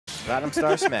Platinum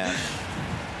Star Smash.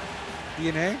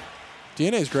 DNA?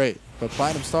 DNA is great, but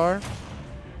Platinum Star,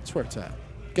 that's where it's at.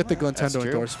 Get the Glintendo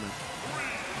endorsement.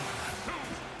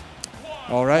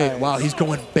 All right. Nice. Wow, he's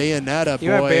going Bayonetta, boy. He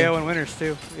went Bayo in winners,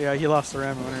 too. Yeah, he lost the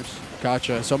Ram in winners.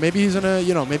 Gotcha. So maybe he's gonna,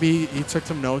 you know, maybe he took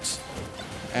some notes,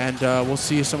 and we'll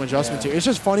see some adjustments here. It's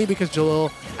just funny because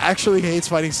Jalil actually hates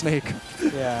fighting Snake.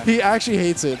 Yeah. He actually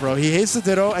hates it, bro. He hates the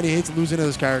Ditto, and he hates losing to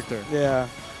this character. Yeah.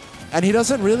 And he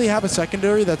doesn't really have a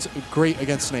secondary that's great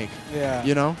against Snake. Yeah.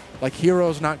 You know? Like,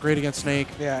 Hero's not great against Snake.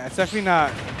 Yeah, it's definitely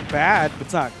not bad, but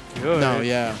it's not good. No,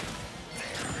 yeah.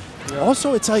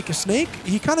 Also, it's like Snake,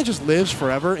 he kind of just lives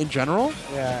forever in general.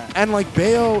 Yeah. And, like,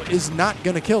 Bayo is not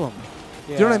going to kill him. Yeah.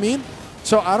 Do you know what I mean?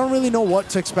 So I don't really know what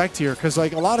to expect here because,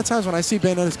 like, a lot of times when I see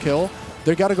Bayonetta's kill,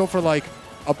 they got to go for, like,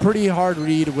 a pretty hard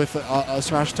read with a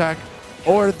smash attack.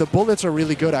 Or the bullets are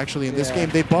really good, actually, in this game.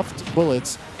 They buffed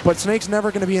bullets. But Snake's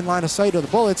never going to be in line of sight of the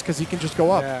bullets because he can just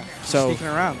go up. Yeah. So, sneaking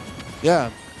around. Yeah.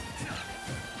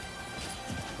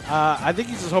 I think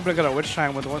he's just hoping to get a witch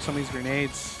time with some of these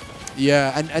grenades.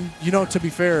 Yeah, and you know, to be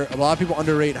fair, a lot of people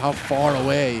underrate how far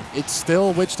away. It's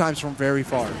still witch times from very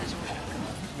far.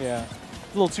 Yeah.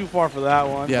 A little too far for that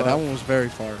one. Yeah, that one was very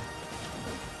far.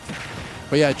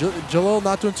 But yeah, Jalil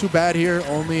not doing too bad here.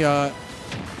 Only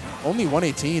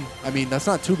 118. I mean, that's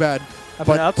not too bad. I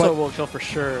mean, up tilt will kill for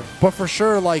sure. But for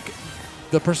sure, like,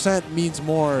 the percent means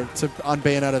more on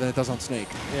Bayonetta than it does on Snake.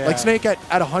 Yeah. Like, Snake at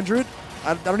 100,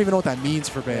 I don't even know what that means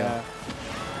for Bayo. Yeah.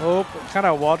 Oh, kind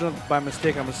of wall jumped by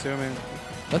mistake, I'm assuming.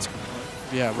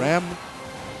 Yeah, Ram.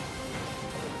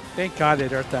 Thank God they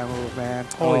nerfed that move, man.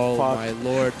 Holy fuck. Oh, my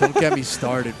Lord. Don't get me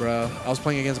started, bro. I was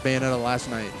playing against Bayonetta last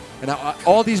night. And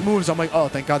all these moves, I'm like, oh,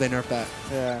 thank God they nerfed that.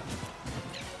 Yeah.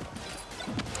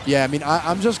 Yeah, I mean,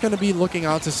 I'm just going to be looking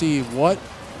out to see what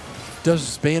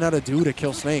does Bayonetta do to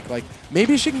kill Snake. Like,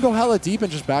 maybe she can go hella deep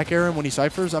and just back air him when he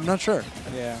ciphers. I'm not sure.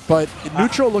 Yeah. But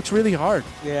neutral looks really hard.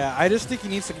 Yeah, I just think he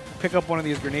needs to pick up one of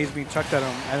these grenades being chucked at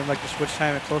him and then, like, just switch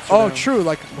time it closer Oh, to him. true.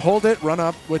 Like, hold it, run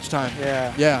up, which time?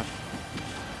 Yeah. Yeah.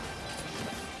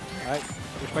 I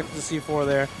respected the C4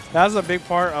 there. That was a big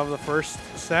part of the first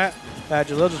set, that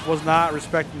Jalil just was not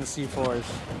respecting the C4s.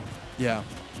 Yeah.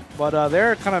 But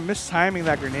they're kind of mistiming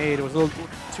that grenade. It was a little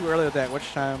too early at that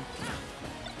witch time.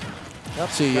 Yep,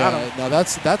 See, yeah, no,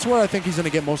 that's where I think he's going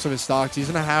to get most of his stocks.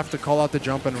 He's going to have to call out the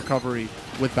jump and recovery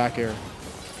with back air.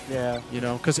 Yeah. You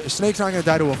know, because Snake's not going to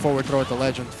die to a forward throw at the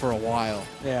legend for a while.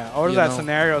 Yeah, or that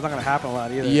scenario is not going to happen a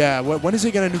lot either. Yeah, when is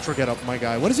he going to neutral get up, my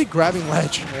guy? When is he grabbing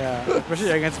ledge? Yeah,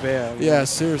 especially against Bayo. Yeah,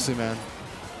 seriously, man.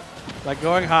 Like,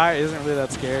 going high isn't really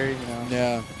that scary, you know?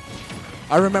 Yeah.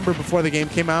 I remember before the game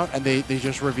came out and they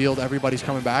just revealed everybody's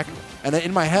coming back. And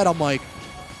in my head, I'm like,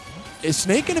 is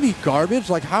Snake going to be garbage?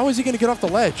 Like, how is he going to get off the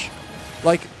ledge?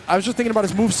 Like, I was just thinking about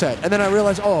his moveset. And then I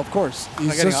realized, oh, of course.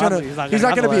 He's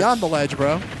not going to be on the ledge,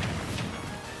 bro.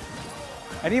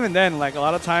 And even then, like, a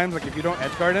lot of times, like, if you don't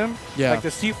edge guard him, like the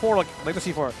C4, like the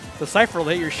C4, the Cypher will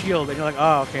hit your shield, and you're like,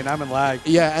 oh, okay, now I'm in lag.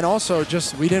 Yeah, and also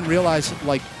just we didn't realize,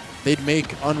 like, they'd make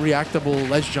unreactable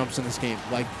ledge jumps in this game.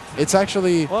 Like, it's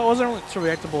actually... Well, it wasn't really so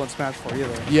reactable in Smash 4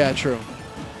 either. Yeah, true.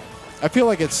 I feel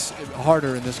like it's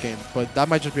harder in this game, but that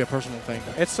might just be a personal thing.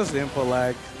 It's just the input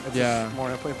lag. It's just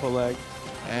more input lag.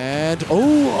 And,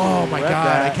 oh my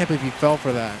God, I can't believe he fell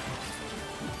for that.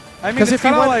 I mean, it's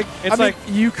kind of like... I mean,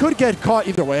 you could get caught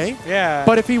either way. Yeah.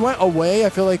 But if he went away, I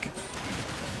feel like... He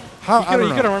could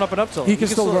have run up and up tilt. He could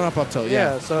still run up tilt,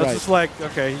 yeah. Yeah, so it's just like,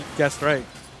 okay, he guessed right.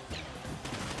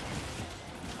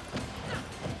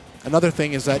 Another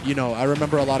thing is that, you know, I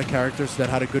remember a lot of characters that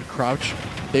had a good crouch.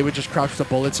 They would just crouch the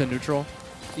bullets in neutral.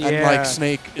 Yeah. And, like,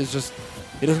 Snake is just...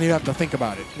 He doesn't even have to think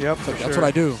about it. Yep, like, that's what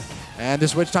I do. And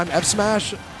this switch time, F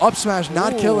smash, up smash,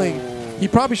 not killing. He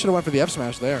probably should have went for the F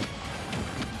smash there.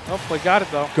 Hopefully got it,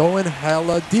 though. Going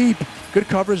hella deep. Good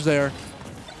coverage there.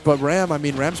 But Ram, I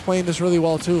mean, Ram's playing this really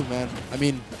well, too, man. I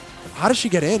mean, how does she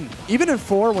get in? Even in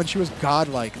 4, when she was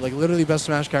godlike, like literally best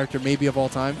Smash character maybe of all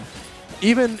time,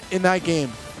 even in that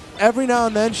game, every now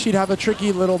and then she'd have a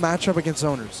tricky little matchup against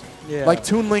zoners. Yeah. Like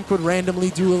Toon Link would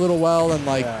randomly do a little well, and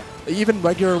like even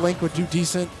regular Link would do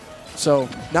decent. So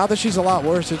now that she's a lot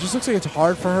worse, it just looks like it's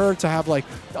hard for her to have like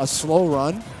a slow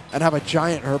run and have a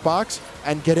giant hurt box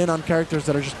and get in on characters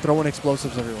that are just throwing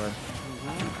explosives everywhere.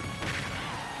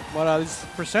 But these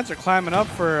percents are climbing up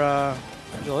for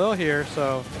Jalil here,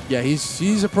 so... Yeah,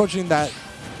 he's approaching that.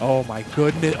 Oh, my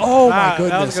goodness. Oh, my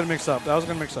goodness. That was going to mix up. That was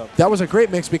going to mix up. That was a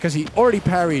great mix because he already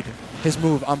parried his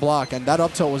move on block, and that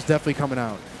up tilt was definitely coming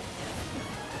out.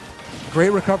 Great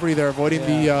recovery there, avoiding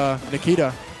the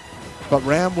Nikita. But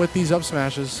Ram with these up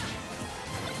smashes.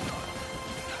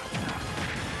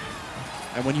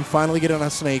 And when you finally get on a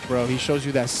Snake, bro, he shows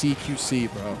you that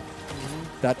CQC, bro.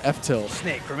 That F tilt.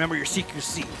 Snake, remember your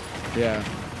CQC. Yeah.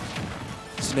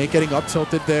 Snake getting up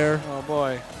tilted there. Oh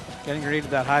boy. Getting grenaded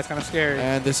that high is kind of scary.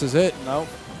 And this is it. Nope.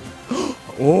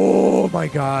 Oh my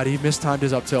god, he mistimed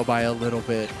his up tilt by a little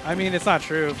bit. I mean, it's not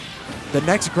true. The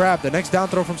next grab, the next down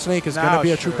throw from Snake is going to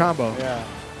be a true combo. Yeah.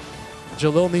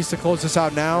 Jalil needs to close this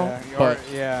out now, yeah, but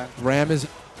yeah. Ram is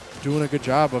doing a good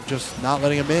job of just not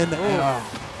letting him in.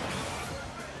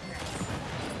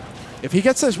 If he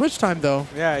gets that switch time, though.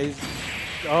 Yeah, he's...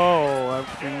 Oh,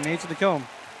 he needs to kill him.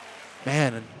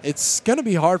 Man, it's going to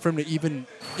be hard for him to even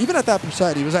at that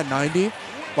percent, he was at 90.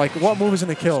 Like, what move is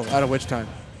going to kill at a witch time?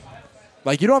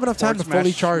 Like, you don't have enough time to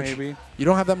fully charge. Maybe. You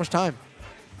don't have that much time.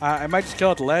 I might just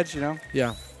kill at the ledge, you know?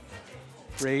 Yeah.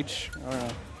 Rage. I don't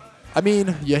know. I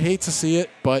mean, you hate to see it,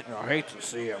 but... I hate to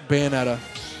see it. Bayonetta.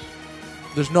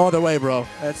 There's no other way, bro.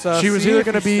 She was either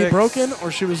going to be broken or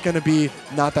she was going to be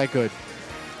not that good.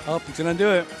 Oh, he's going to do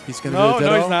it. He's going to do it.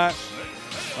 No, he's not.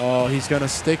 Oh, he's going to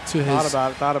stick to his...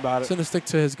 Thought about it. He's going to stick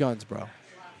to his guns, bro.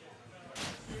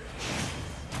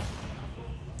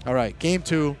 All right, game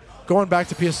 2. Going back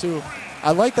to PS2.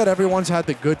 I like that everyone's had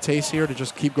the good taste here to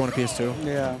just keep going to PS2.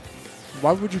 Yeah.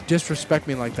 Why would you disrespect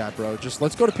me like that, bro? Just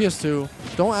let's go to PS2.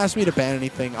 Don't ask me to ban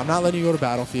anything. I'm not letting you go to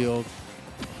Battlefield.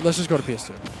 Let's just go to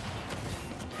PS2.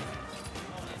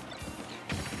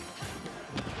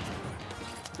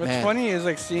 What's funny is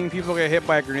like seeing people get hit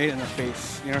by a grenade in the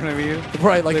face. You know what I mean?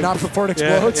 Right, like not before it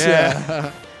explodes.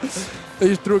 Yeah. They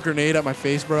just threw a grenade at my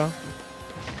face, bro.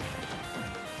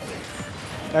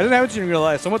 I didn't have it in real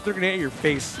life. Someone threw a grenade at your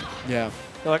face. Yeah.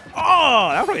 They're like, oh,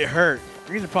 that really hurt.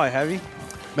 Grenades are probably heavy.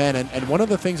 Man, and one of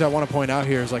the things I want to point out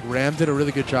here is like Ram did a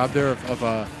really good job there of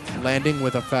landing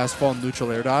with a fast fall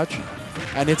neutral air dodge.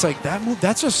 And it's like that move,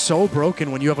 that's just so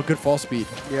broken when you have a good fall speed.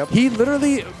 Yep. He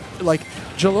literally, like,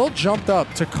 Jalil jumped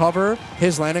up to cover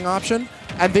his landing option,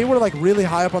 and they were like really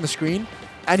high up on the screen.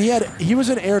 And he was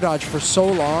in air dodge for so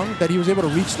long that he was able to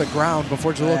reach the ground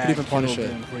before Jalil could even punish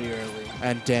it. Pretty early.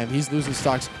 And damn, he's losing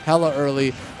stocks hella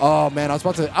early. Oh man, I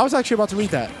was actually about to read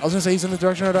that. I was gonna say he's in the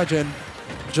direction of dodge in.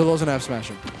 Jalil's gonna have smash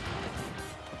him.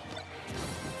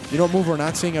 You know what move we're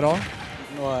not seeing at all?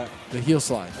 What? The heel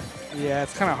slide. Yeah,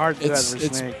 it's kind of hard to do that for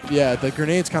Snake. Yeah, the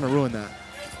grenades kind of ruined that.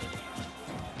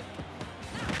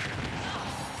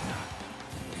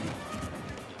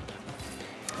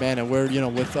 Man, and we're, you know,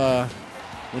 with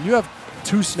when you have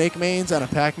 2 Snake mains and a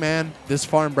Pac-Man this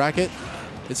far in bracket,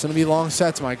 it's going to be long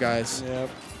sets, my guys. Yep.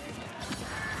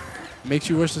 Makes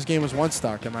you wish this game was 1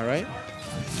 stock, am I right?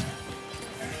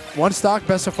 1 stock,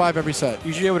 best of 5 every set.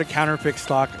 You should be able to counterpick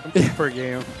stock per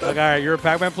game. Like, all right, you're a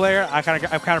Pac-Man player. I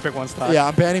counterpick 1 stock. Yeah,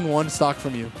 I'm banning 1 stock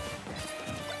from you.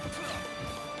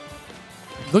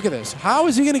 Look at this. How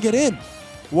is he going to get in?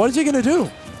 What is he going to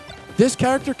do? This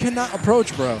character cannot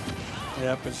approach, bro.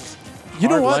 Yep, it's just you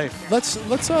know what? Life.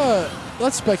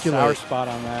 Let's speculate. Sour spot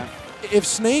on that. If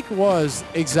Snake was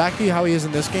exactly how he is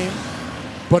in this game,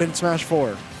 but in Smash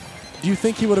 4, do you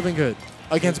think he would have been good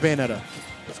against Bayonetta?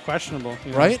 It's questionable.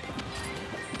 You know? Right?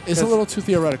 It's a little too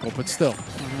theoretical, but still.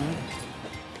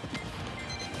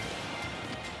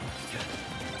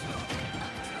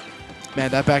 Man,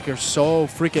 that back air is so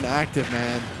freaking active,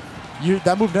 man.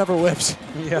 That move never whiffs.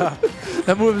 Yeah.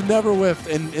 That move has never whiffed.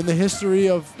 In the history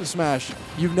of Smash,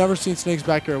 you've never seen Snake's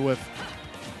back air whiff.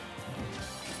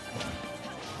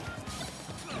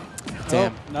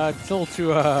 Damn. Oh, no, it's a little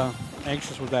too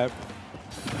anxious with that.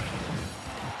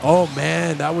 Oh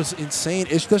man, that was insane.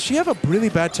 Does she have a really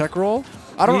bad tech roll?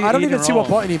 I don't even see what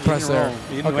button he pressed there.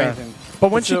 Okay.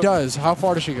 But when she does, how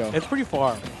far does she go? It's pretty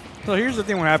far. So here's the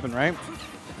thing what happened, right?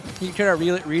 You try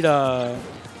to read a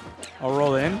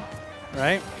roll in,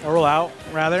 right? A roll out,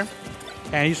 rather.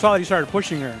 And he saw that he started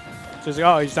pushing her. So he's like,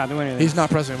 oh, he's not doing anything. He's not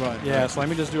pressing a button. Yeah, so let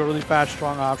me just do a really fast,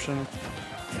 strong option.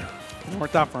 It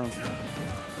worked out for him.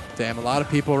 Damn, a lot of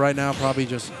people right now probably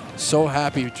just so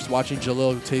happy just watching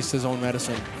Jalil taste his own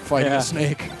medicine fighting a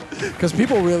Snake. Because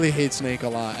people really hate Snake a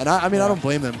lot. And I mean, I don't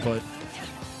blame them, but...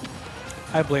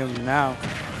 I blame them now.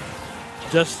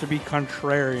 Just to be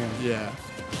contrarian. Yeah.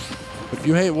 But if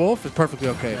you hate Wolf, it's perfectly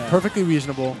okay. Yeah. Perfectly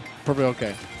reasonable. Perfectly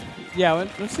okay. Yeah,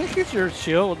 when Snake hits your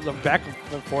shield with the back of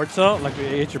the forward tilt, like it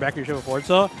hits your back of your shield with forward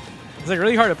tilt, it's like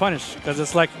really hard to punish. Because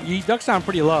it's like, he ducks down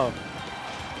pretty low.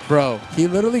 Bro, he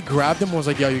literally grabbed him and was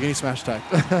like, yo, you're getting smash attack.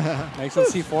 Makes a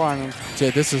C4 on him. Jay,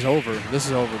 this is over. This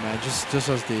is over, man. Just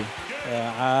SD.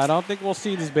 Yeah, I don't think we'll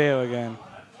see this Bayo again.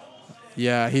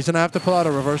 Yeah, he's going to have to pull out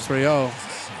a reverse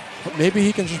 3-0. Maybe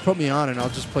he can just put me on and I'll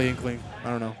just play Inkling. I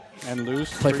don't know. And lose?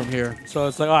 Play from here. So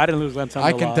it's like, oh, I didn't lose one time.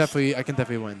 I can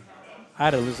definitely win. I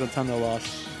had to lose a ton of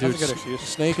loss. Dude, That's a good excuse.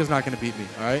 Snake is not going to beat me,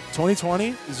 all right?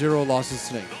 2020, 0 losses to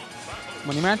Snake.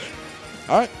 Money match?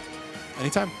 All right.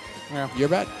 Anytime. Yeah. You're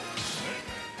bad.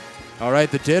 All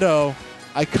right, the Ditto.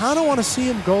 I kind of want to see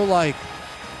him go like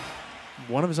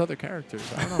one of his other characters.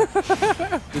 I don't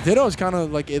know. The Ditto is kind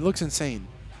of like, it looks insane.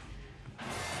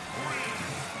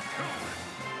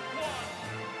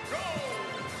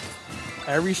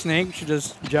 Every Snake should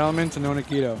just gentleman to no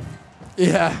Nikito.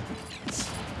 Yeah.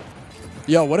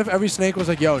 Yo, what if every Snake was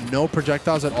like, yo, no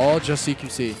projectiles at all, just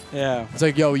CQC? Yeah. It's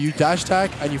like, yo, you dash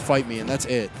attack and you fight me, and that's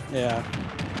it. Yeah.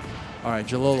 All right,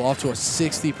 Jalil off to a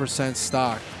 60%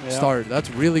 stock Yeah. start. That's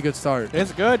a really good start.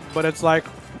 It's good, but it's like...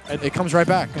 It comes right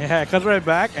back. Yeah, it comes right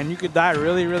back, and you could die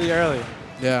really, really early.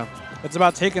 Yeah. It's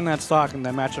about taking that stock in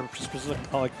that matchup,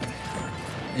 specifically, like,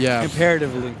 Yeah.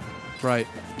 imperatively. Right.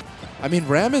 I mean,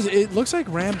 Ram is. It looks like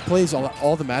Ram plays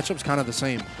all the matchups kind of the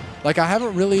same. Like, I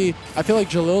haven't really. I feel like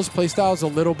Jalil's playstyle is a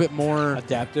little bit more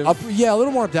Adaptive. Yeah, a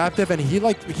little more adaptive, and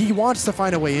he wants to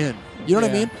find a way in. You know what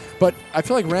I mean? But I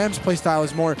feel like Ram's playstyle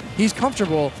is more. He's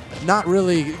comfortable not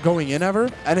really going in ever,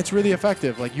 and it's really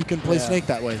effective. Like, you can play Snake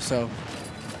that way. So,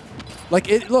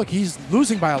 like, look, he's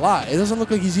losing by a lot. It doesn't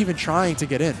look like he's even trying to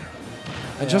get in.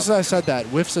 And just as I said that,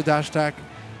 whiffs a dash attack,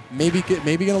 maybe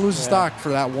gonna lose a stock for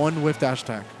that one whiff dash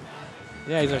attack.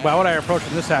 Yeah, he's like, why would I approach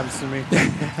when this happens to me?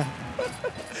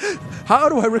 How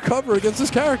do I recover against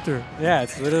this character? Yeah,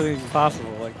 it's literally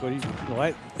impossible. Like,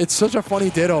 what? It's such a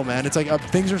funny Ditto, man. It's like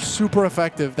things are super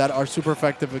effective that are super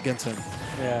effective against him.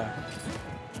 Yeah.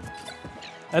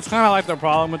 That's kind of like the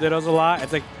problem with Dittos a lot.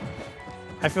 It's like,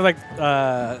 I feel like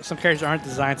some characters aren't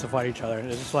designed to fight each other.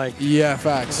 It's just like, Yeah,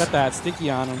 facts. got that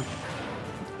sticky on them.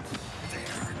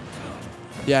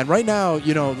 Yeah, and right now,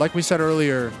 you know, like we said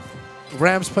earlier,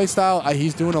 Ram's playstyle,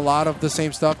 he's doing a lot of the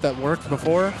same stuff that worked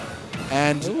before.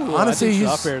 And Ooh, honestly, he's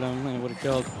up aired him and it would have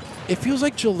killed. It feels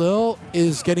like Jalil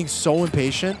is getting so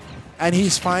impatient, and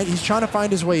he's trying to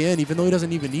find his way in, even though he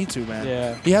doesn't even need to, man.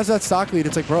 Yeah. He has that stock lead.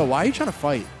 It's like, bro, why are you trying to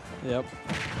fight? Yep.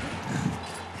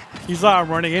 He saw him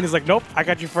running in. He's like, nope, I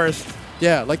got you first.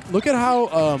 Yeah, like, look at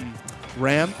how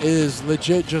Ram is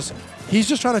legit just... He's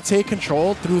just trying to take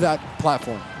control through that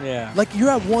platform. Yeah. Like, you're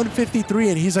at 153,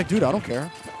 and he's like, dude, I don't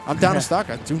care. I'm down to stock.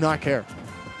 I do not care.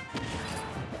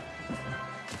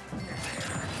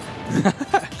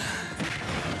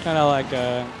 Kind of like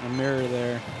a mirror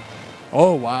there.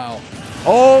 Oh, wow.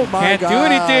 Oh, my God. Can't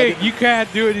do anything. You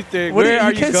can't do anything. Where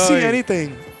are you going? You can't see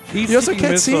anything. He's you also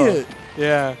can't see it.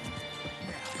 Yeah.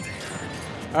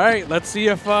 All right, let's see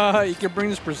if he can bring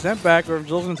this percent back or if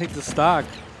Jill's going to take the stock.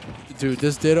 Dude,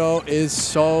 this Ditto is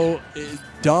so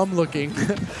dumb looking.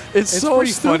 it's so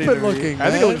stupid looking, man. I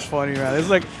think it looks funny, man.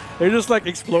 There's just like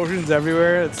explosions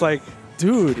everywhere. It's like,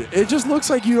 dude, it just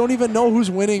looks like you don't even know who's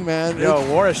winning, man. Yo,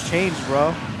 war has changed,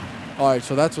 bro. All right,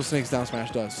 so that's what Snake's down smash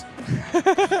does.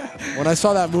 When I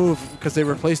saw that move, because they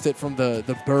replaced it from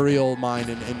the burial mine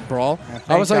in Brawl,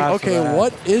 I was like, okay,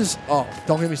 what is... Oh,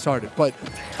 don't get me started. But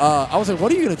I was like,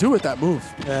 what are you going to do with that move?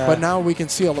 Yeah. But now we can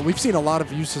see... We've seen a lot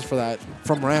of uses for that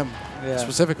from Ram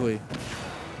specifically.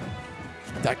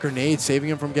 That grenade saving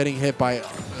him from getting hit by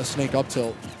a Snake up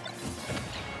tilt.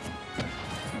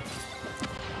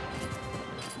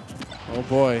 Oh,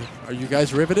 boy. Are you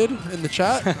guys riveted in the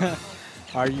chat?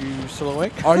 Are you still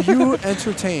awake? Are you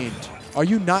entertained? Are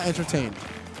you not entertained?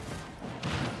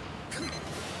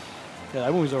 Yeah,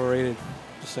 that movie's overrated.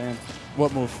 Just saying.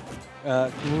 What move?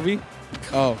 Movie?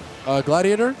 Oh,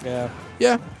 Gladiator? Yeah.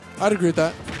 Yeah, I'd agree with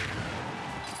that.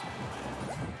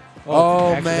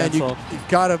 Oh man, you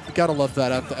gotta love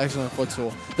that at the excellent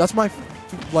footstool. That's my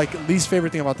least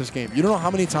favorite thing about this game. You don't know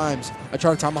how many times I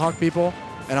try to tomahawk people,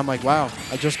 and I'm like, wow,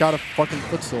 I just got a fucking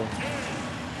footstool.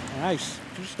 Nice,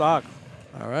 2 stock.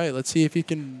 All right, let's see if you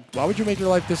can. Why would you make your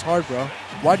life this hard, bro?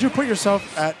 Why'd you put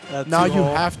yourself at now you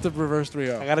have to reverse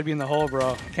 3-0? I gotta be in the hole,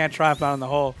 bro. Can't try if not in the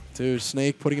hole. Dude,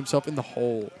 Snake putting himself in the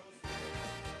hole.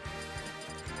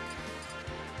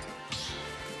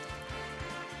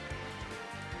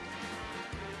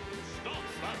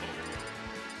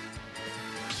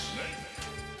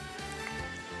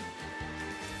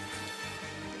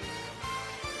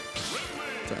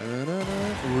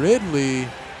 Ridley.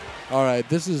 All right,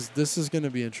 this is going to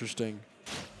be interesting.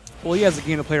 Well, he has a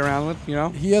game to play around with, you know?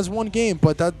 He has one game,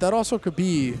 but that also could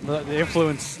be... The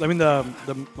influence, I mean, the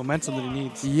momentum that he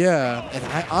needs. Yeah,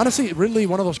 and honestly, Ridley,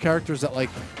 one of those characters that,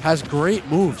 has great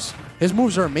moves. His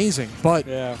moves are amazing, but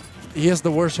he has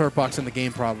the worst hurt box in the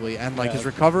game, probably. And, his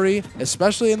recovery,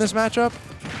 especially in this matchup,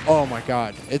 oh, my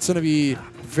God. It's going to be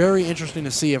very interesting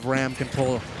to see if Ram can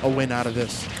pull a win out of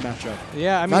this matchup.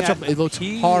 Yeah, I mean, it looks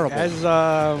horrible. As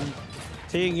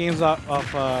taking games off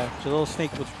Jalil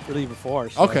Snake was really before.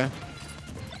 So Okay.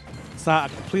 it's not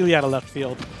completely out of left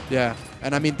field. Yeah,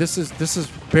 and I mean this is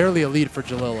barely a lead for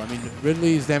Jalil. I mean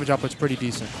Ridley's damage output's pretty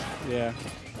decent. Yeah.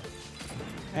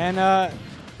 And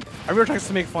everyone tries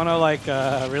to make fun of like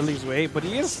Ridley's weight, but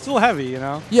he is still heavy, you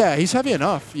know. Yeah, he's heavy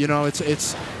enough. You know,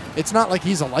 it's not like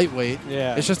he's a lightweight.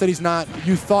 Yeah. It's just that he's not.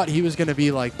 You thought he was gonna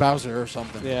be like Bowser or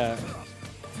something. Yeah.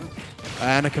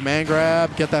 And a command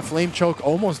grab, get that flame choke,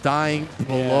 almost dying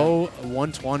below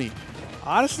 120.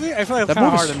 Honestly, I feel like it's That kind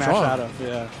of move hard is to mash strong. out of.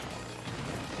 Yeah.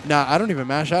 Nah, I don't even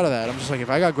mash out of that. I'm just like, if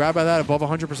I got grabbed by that above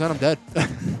 100%, I'm dead.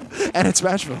 And it's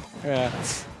Smashville. Yeah.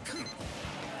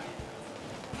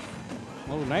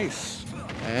 Oh, nice.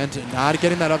 And not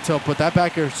getting that up tilt, but that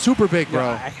back air super big, bro.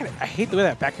 Yeah, I hate the way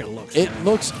that back air looks. It man.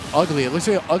 looks ugly. It looks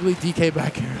like an ugly DK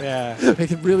back air. Yeah.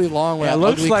 Make it really long with Yeah, it that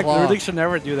looks ugly like claw. Ridley should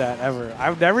never do that, ever.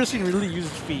 I've never seen Ridley use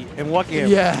his feet. In what game?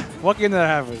 Yeah. What game did that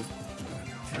happen?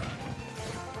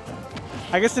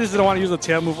 I guess they just didn't want to use the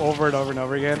tail move over and over and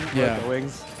over again. Yeah. Like the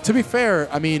wings. To be fair,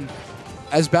 I mean,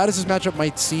 as bad as this matchup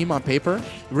might seem on paper,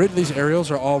 Ridley's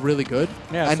aerials are all really good.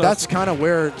 Yeah, and so that's kind of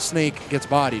where Snake gets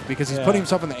bodied because he's Yeah. putting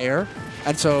himself in the air.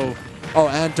 And so, oh,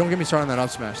 and don't get me started on that up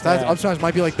smash. That Yeah. up smash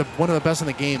might be like one of the best in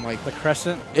the game. Like, The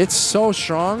crescent. it's so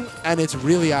strong and it's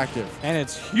really active. And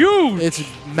it's huge. It's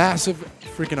massive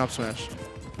freaking up smash.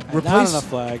 And not enough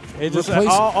flag. It just replace-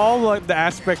 all like the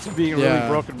aspects of being Yeah. really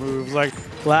broken moves, like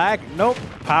lag, nope,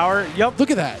 power, yup. Look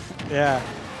at that. Yeah,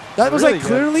 That was Really like good.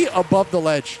 clearly above the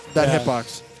ledge, that Yeah.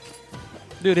 hitbox.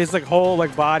 dude, his like whole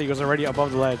like body was already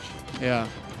above the ledge. Yeah.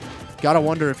 Gotta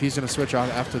wonder if he's gonna switch off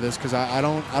after this because I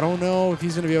don't know if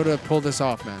he's gonna be able to pull this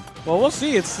off, man. Well, we'll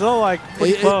see. It's still like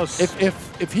pretty close.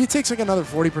 If he takes like another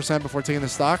 40% before taking the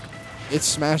stock, it's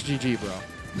smash GG, bro.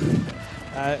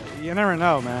 You never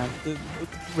know, man.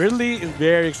 Ridley is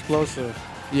very explosive.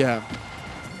 Yeah,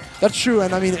 that's true.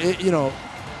 And I mean, you know,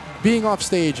 being off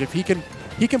stage, if he can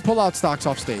pull out stocks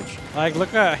off stage. Like,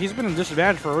 look at he's been in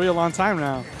disadvantage for a really long time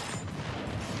now.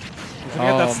 He's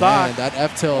gonna get that stock. Man, that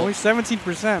F tilt. Only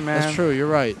 17%, man. That's true. You're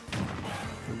right.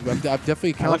 I've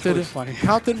definitely That looks really funny.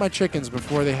 counted my chickens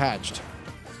before they hatched.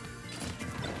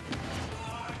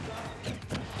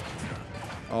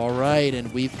 All right,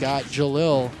 and we've got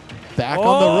Jalil back on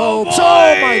the Oh, ropes. boy!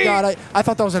 Oh my God! I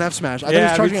thought that was an F smash. I thought he Yeah,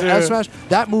 was charging me an F too. smash.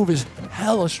 That move is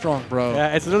hella strong, bro. Yeah,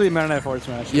 it's literally Meta Knight forward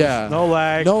smash. Yeah. No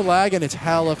lag. No lag, and it's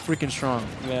hella freaking strong.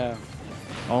 Yeah.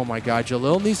 Oh my God!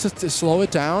 Jalil needs to slow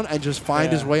it down and just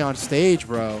find his Yeah. way on stage,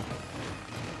 bro.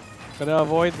 Gonna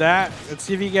avoid that. Let's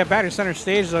see if he can get back to center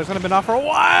stage. So it's gonna been off for a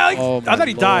while. Oh I thought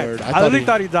he my died. Lord. I literally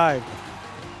thought he died.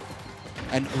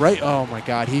 And oh my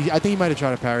God! I think he might have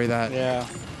tried to parry that. Yeah.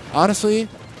 Honestly,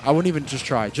 I wouldn't even just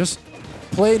try. Just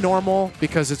play normal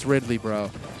because it's Ridley, bro.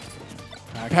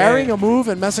 Okay. Parrying a move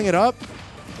and messing it up.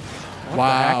 What the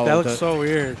Wow, heck? That looks so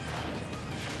weird.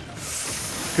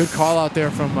 Good call out there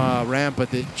from Ram,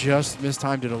 but they just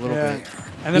mistimed it a little Yeah. bit.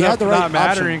 And then He had the right not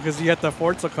mattering option. because he had the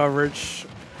Forza coverage.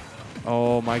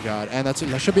 Oh my God! And that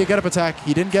should be a get-up attack.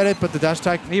 He didn't get it, but the dash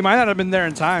attack. He might not have been there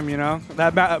in time, you know?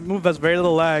 That move has very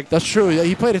little lag. That's true. Yeah,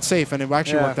 he played it safe, and it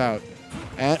actually Yeah. worked out.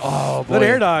 And oh boy, Good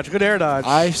air dodge. Good air dodge.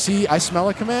 I smell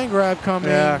a command grab coming.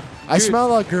 Yeah. I Dude.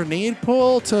 smell a grenade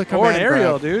pull to command or an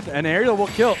aerial, grab. dude. An aerial will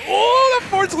kill. Oh, that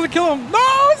Forza's going to kill him. No,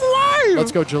 it's alive.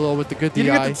 Let's go, Jalil, with the good He DI.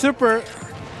 didn't get the tipper.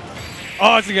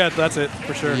 Oh, it's a get. That's it,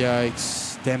 for sure.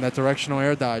 Yikes. Damn, that directional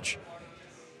air dodge.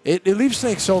 It leaves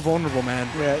Snake so vulnerable, man.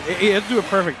 Yeah, you have to do it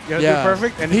perfect. You have to do it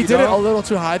perfect. And he if you did it a don't- little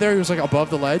too high there. He was like above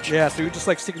the ledge. Yeah, so you just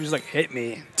like stick, just like hit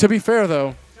me. To be fair,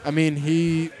 though, I mean,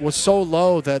 he was so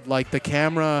low that like the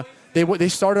camera, they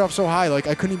started off so high, like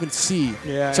I couldn't even see.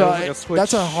 Yeah, So it was like a switch.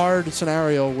 that's a hard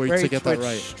scenario where Very to get Twitch, that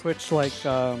right. Twitch like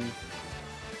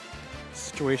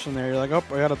situation there. You're like, oh,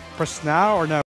 I gotta press now or no.